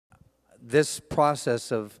this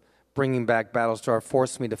process of bringing back Battlestar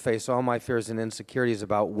forced me to face all my fears and insecurities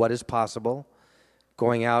about what is possible,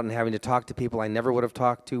 going out and having to talk to people I never would have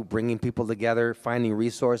talked to, bringing people together, finding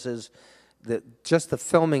resources. Just the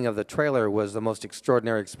filming of the trailer was the most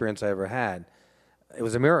extraordinary experience I ever had. It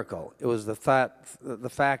was a miracle. It was the fact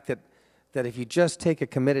that if you just take a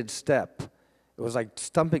committed step, it was like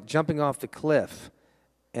jumping off the cliff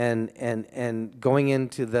and going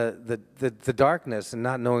into the darkness and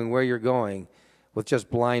not knowing where you're going with just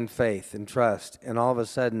blind faith and trust, and all of a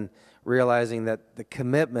sudden realizing that the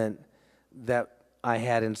commitment that I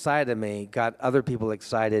had inside of me got other people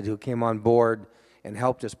excited who came on board and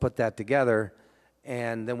helped us put that together.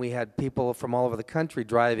 And then we had people from all over the country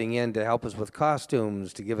driving in to help us with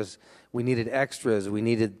costumes, to give us, we needed extras, we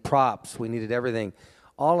needed props, we needed everything.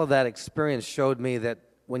 All of that experience showed me that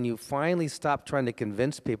when you finally stop trying to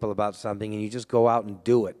convince people about something and you just go out and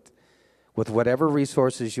do it with whatever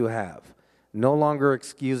resources you have, no longer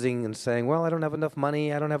excusing and saying, well, I don't have enough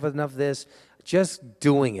money, I don't have enough this, just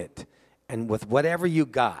doing it. And with whatever you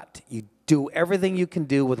got, you do everything you can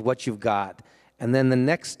do with what you've got, and then the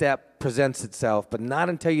next step presents itself, but not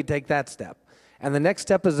until you take that step. And the next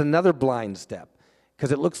step is another blind step,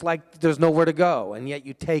 because it looks like there's nowhere to go, and yet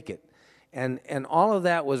you take it. And all of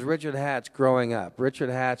that was Richard Hatch growing up. Richard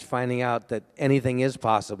Hatch finding out that anything is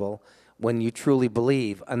possible when you truly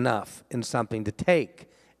believe enough in something to take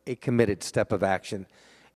a committed step of action.